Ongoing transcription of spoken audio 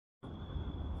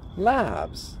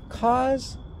labs,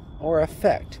 cause or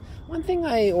effect? One thing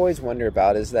I always wonder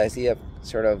about is the idea of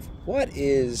sort of what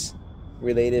is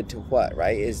related to what,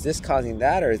 right? Is this causing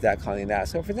that or is that causing that?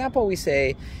 So for example, we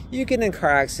say you get in a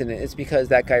car accident, it's because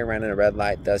that guy ran in a red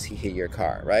light, thus he hit your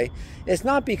car, right? It's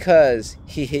not because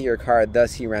he hit your car,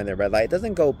 thus he ran the red light. It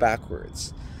doesn't go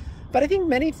backwards. But I think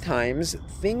many times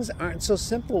things aren't so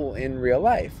simple in real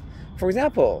life. For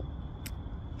example,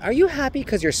 are you happy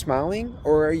because you're smiling,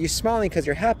 or are you smiling because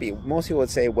you're happy? Most people would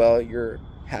say, well, you're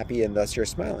happy and thus you're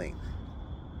smiling.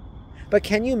 But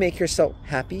can you make yourself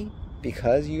happy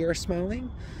because you are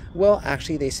smiling? Well,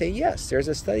 actually, they say yes. There's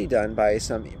a study done by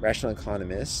some rational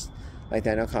economists, like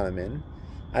Daniel Kahneman.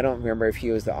 I don't remember if he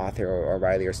was the author or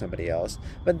Riley or somebody else.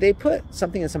 But they put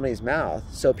something in somebody's mouth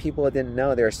so people didn't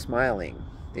know they were smiling.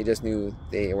 They just knew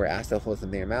they were asked to hold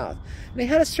something in their mouth. And they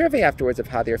had a survey afterwards of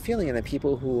how they were feeling, and the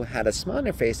people who had a smile on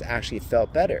their face actually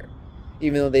felt better,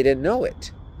 even though they didn't know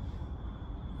it.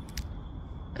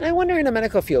 And I wonder, in the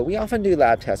medical field, we often do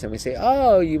lab tests and we say,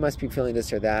 oh, you must be feeling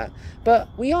this or that. But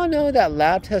we all know that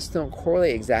lab tests don't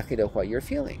correlate exactly to what you're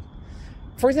feeling.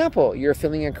 For example, you're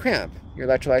feeling a cramp. Your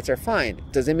electrolytes are fine.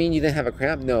 Does it mean you didn't have a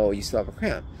cramp? No, you still have a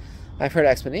cramp. I've heard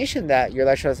an explanation that your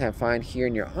electrolytes are fine here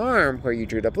in your arm where you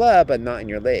drew the blood, but not in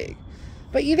your leg.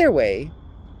 But either way,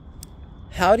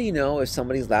 how do you know if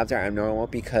somebody's labs are abnormal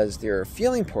because they're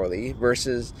feeling poorly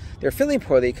versus they're feeling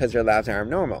poorly because their labs are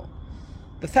abnormal?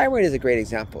 The thyroid is a great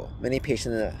example. Many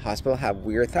patients in the hospital have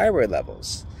weird thyroid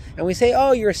levels. And we say,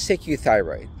 oh, you're sick, you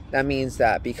thyroid. That means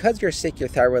that because you're sick, your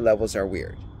thyroid levels are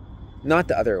weird. Not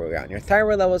the other way around. Your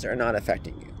thyroid levels are not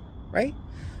affecting you, right?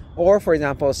 Or, for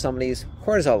example, somebody's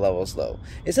cortisol level is low.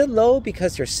 Is it low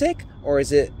because they're sick, or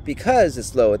is it because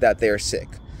it's low that they're sick?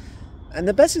 And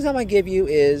the best example I give you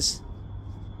is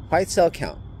white cell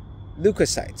count,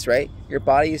 leukocytes, right? Your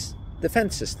body's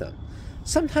defense system.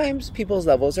 Sometimes people's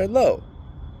levels are low.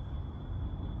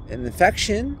 An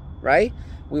infection, right?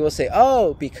 We will say,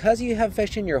 oh, because you have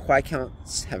infection, your white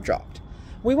counts have dropped.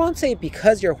 We won't say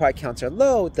because your white counts are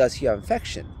low, thus you have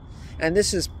infection. And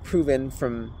this is proven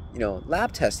from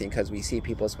lab testing, because we see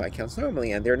people's white counts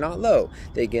normally and they're not low.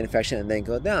 They get infection and then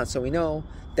go down. So we know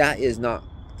that is not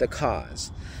the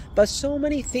cause. But so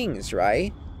many things,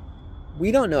 right?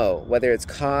 We don't know whether it's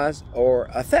cause or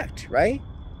effect, right?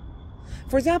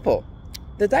 For example,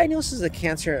 the diagnosis of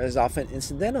cancer is often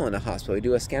incidental in a hospital. We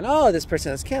do a scan, oh, this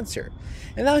person has cancer.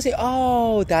 And then we say,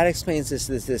 oh, that explains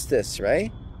this,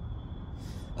 right?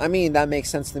 I mean, that makes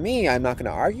sense to me. I'm not going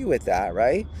to argue with that,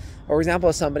 right? For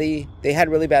example, somebody, they had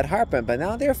really bad heartburn, but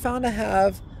now they're found to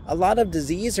have a lot of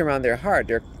disease around their heart.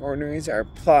 Their coronaries are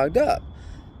clogged up.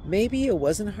 Maybe it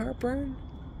wasn't heartburn,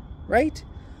 right?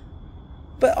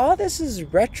 But all this is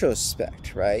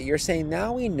retrospect, right? You're saying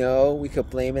now we know we could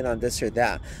blame it on this or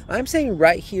that. I'm saying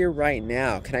right here, right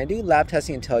now, can I do lab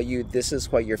testing and tell you this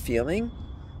is what you're feeling?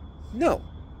 No,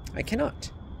 I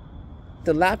cannot.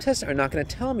 The lab tests are not going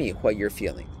to tell me what you're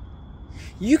feeling.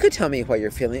 You could tell me what you're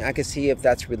feeling. I could see if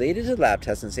that's related to the lab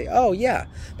test and say, oh, yeah.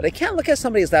 But I can't look at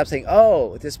somebody's lab saying,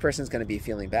 oh, this person's going to be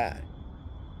feeling bad.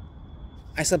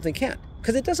 I simply can't,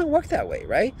 because it doesn't work that way,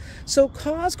 right? So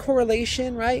cause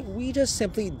correlation, right? We just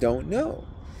simply don't know.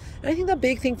 And I think the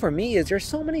big thing for me is there's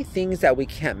so many things that we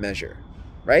can't measure,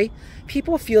 right?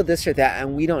 People feel this or that,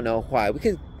 and we don't know why. We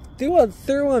could do a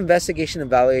thorough investigation,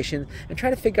 evaluation, and try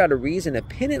to figure out a reason to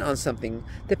pin it on something,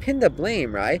 to pin the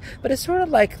blame, right? But it's sort of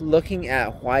like looking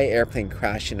at why airplane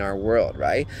crashed in our world,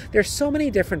 right? There's so many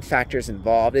different factors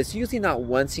involved. It's usually not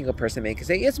one single person making a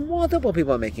mistake. It's multiple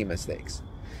people making mistakes,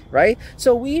 right?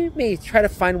 So we may try to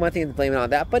find one thing to blame it on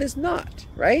that, but it's not,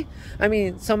 right? I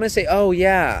mean, someone say, oh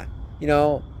yeah,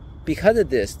 because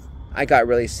of this, I got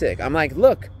really sick. I'm like,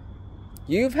 look,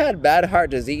 you've had bad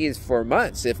heart disease for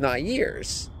months, if not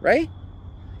years, right?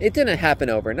 It didn't happen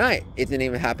overnight. It didn't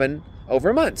even happen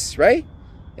over months, right?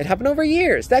 It happened over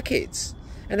years, decades.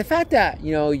 And the fact that,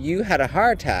 you had a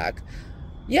heart attack,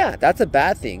 yeah, that's a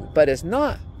bad thing, but it's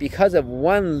not because of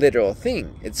one literal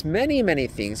thing. It's many, many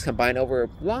things combined over a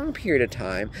long period of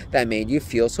time that made you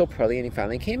feel so poorly and you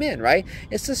finally came in, right?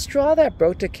 It's the straw that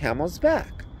broke the camel's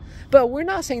back. But we're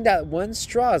not saying that one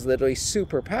straw is literally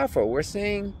super powerful. We're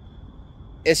saying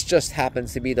it just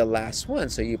happens to be the last one,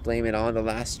 so you blame it on the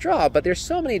last straw. But there's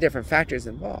so many different factors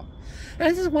involved.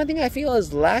 And this is one thing I feel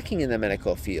is lacking in the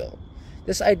medical field.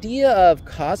 This idea of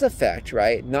cause-effect,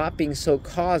 right, not being so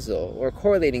causal or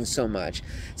correlating so much.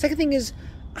 Second thing is,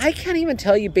 I can't even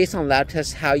tell you based on lab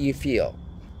tests how you feel.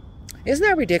 Isn't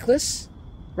that ridiculous,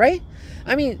 right?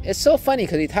 I mean, it's so funny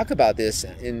because we talk about this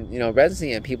in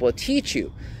residency and people teach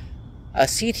you. A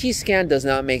CT scan does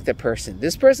not make the person.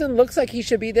 This person looks like he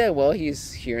should be dead. Well,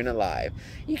 he's here and alive.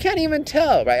 You can't even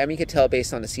tell, right? I mean, you can tell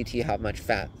based on the CT how much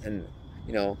fat and,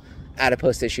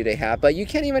 adipose tissue they have, but you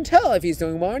can't even tell if he's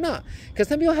doing well or not. Because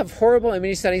some people have horrible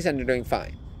imaging studies and they're doing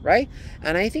fine, right?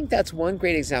 And I think that's one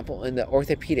great example in the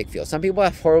orthopedic field. Some people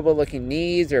have horrible looking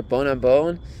knees or bone on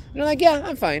bone, and they're like, yeah,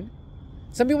 I'm fine.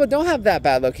 Some people don't have that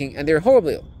bad looking and they're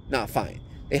horribly not fine.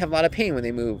 They have a lot of pain when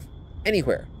they move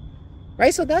anywhere.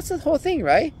 Right? So that's the whole thing,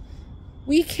 right?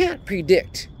 We can't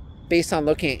predict, based on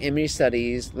looking at image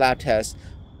studies, lab tests,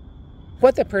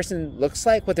 what the person looks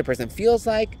like, what the person feels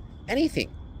like, anything.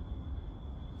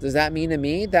 Does that mean to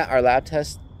me that our lab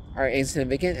tests are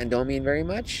insignificant and don't mean very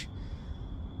much?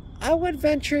 I would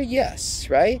venture yes,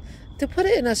 right? To put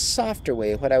it in a softer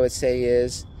way, what I would say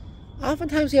is,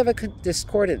 oftentimes we have a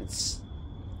discordance.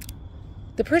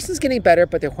 The person's getting better,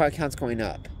 but their white count's going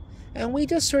up. And we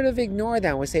just sort of ignore that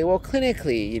and we say, well,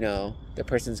 clinically, the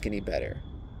person's getting better,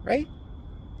 right?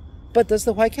 But does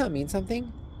the white count mean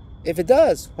something? If it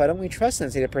does, why don't we trust it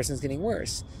and say the person's getting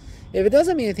worse? If it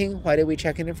doesn't mean anything, why did we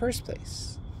check in the first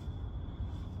place?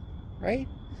 Right?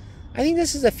 I think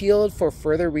this is a field for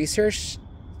further research.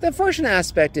 The unfortunate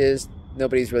aspect is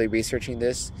nobody's really researching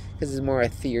this because there's more a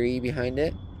theory behind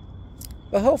it.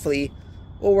 But hopefully,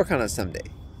 we'll work on it someday.